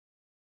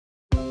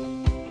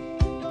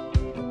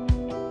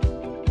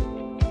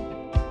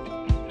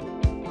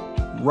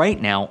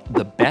Right now,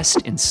 the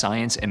best in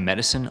science and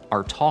medicine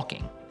are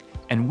talking,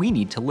 and we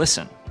need to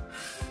listen.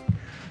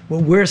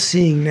 What we're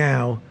seeing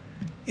now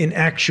in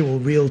actual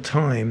real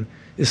time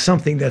is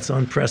something that's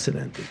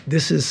unprecedented.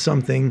 This is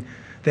something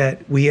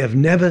that we have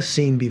never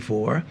seen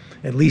before,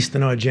 at least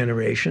in our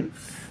generation.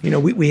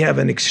 We have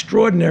an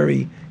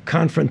extraordinary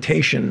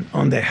confrontation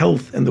on the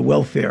health and the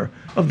welfare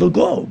of the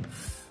globe.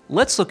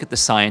 Let's look at the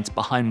science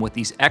behind what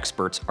these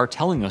experts are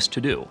telling us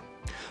to do.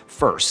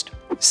 First,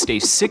 stay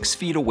 6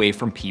 feet away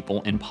from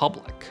people in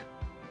public.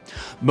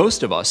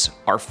 Most of us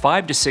are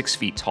 5 to 6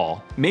 feet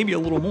tall, maybe a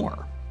little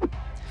more.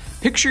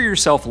 Picture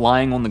yourself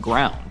lying on the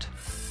ground,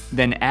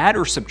 then add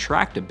or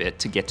subtract a bit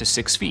to get to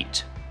 6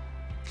 feet.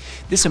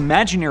 This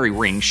imaginary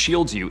ring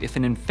shields you if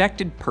an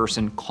infected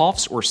person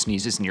coughs or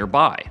sneezes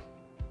nearby.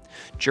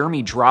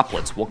 Germy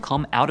droplets will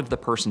come out of the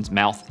person's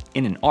mouth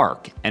in an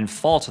arc and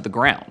fall to the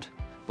ground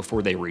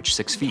before they reach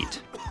 6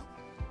 feet.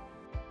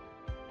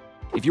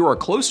 If you are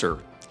closer,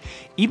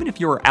 even if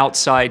you are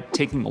outside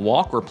taking a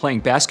walk or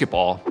playing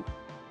basketball,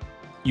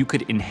 you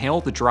could inhale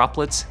the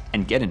droplets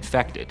and get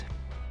infected.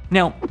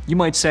 Now, you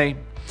might say,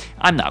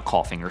 I'm not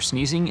coughing or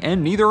sneezing,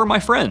 and neither are my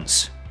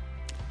friends.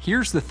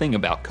 Here's the thing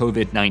about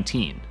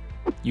COVID-19.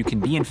 You can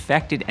be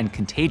infected and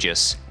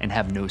contagious and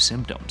have no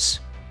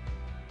symptoms.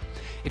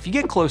 If you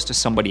get close to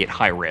somebody at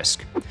high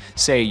risk,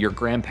 say your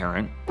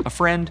grandparent, a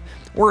friend,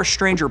 or a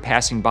stranger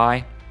passing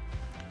by,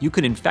 you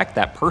could infect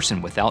that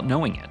person without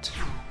knowing it.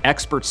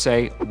 Experts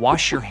say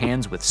wash your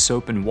hands with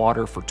soap and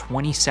water for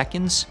 20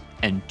 seconds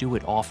and do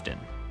it often.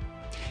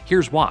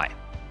 Here's why.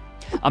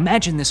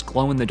 Imagine this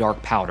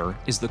glow-in-the-dark powder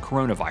is the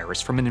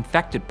coronavirus from an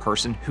infected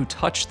person who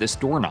touched this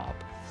doorknob.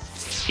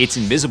 It's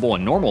invisible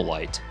in normal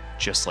light,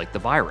 just like the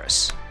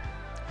virus.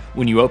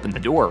 When you open the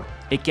door,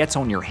 it gets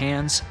on your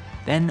hands,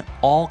 then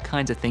all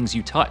kinds of things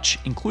you touch,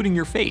 including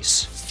your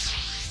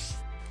face.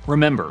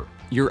 Remember,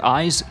 your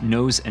eyes,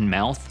 nose, and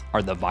mouth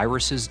are the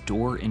virus's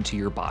door into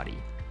your body.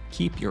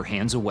 Keep your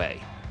hands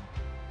away.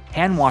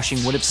 Hand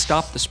washing would have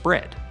stopped the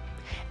spread,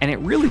 and it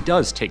really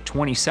does take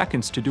 20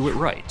 seconds to do it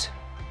right.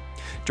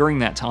 During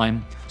that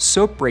time,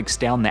 soap breaks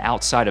down the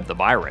outside of the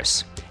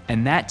virus,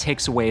 and that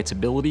takes away its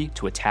ability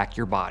to attack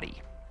your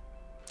body.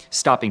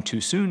 Stopping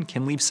too soon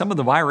can leave some of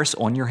the virus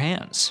on your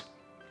hands.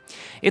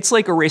 It's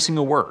like erasing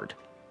a word.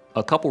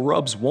 A couple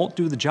rubs won't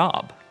do the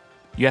job.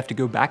 You have to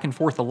go back and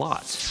forth a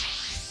lot.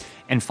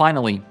 And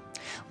finally,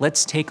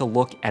 let's take a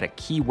look at a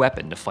key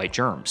weapon to fight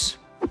germs: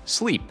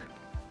 sleep.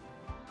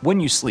 When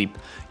you sleep,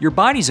 your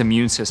body's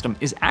immune system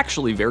is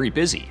actually very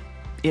busy.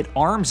 It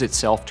arms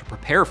itself to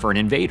prepare for an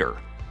invader.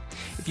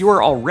 If you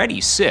are already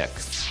sick,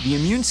 the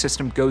immune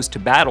system goes to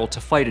battle to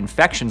fight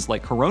infections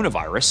like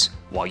coronavirus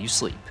while you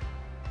sleep.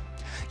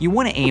 You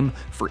want to aim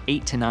for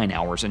 8 to 9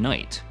 hours a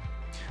night.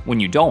 When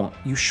you don't,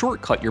 you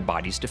shortcut your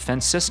body's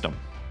defense system.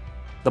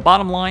 The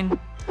bottom line?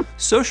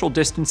 Social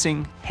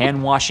distancing,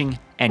 hand washing,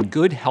 and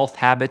good health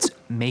habits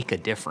make a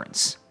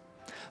difference.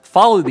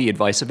 Follow the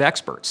advice of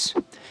experts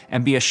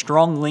and be a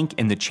strong link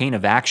in the chain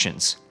of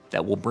actions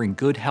that will bring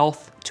good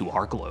health to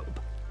our globe.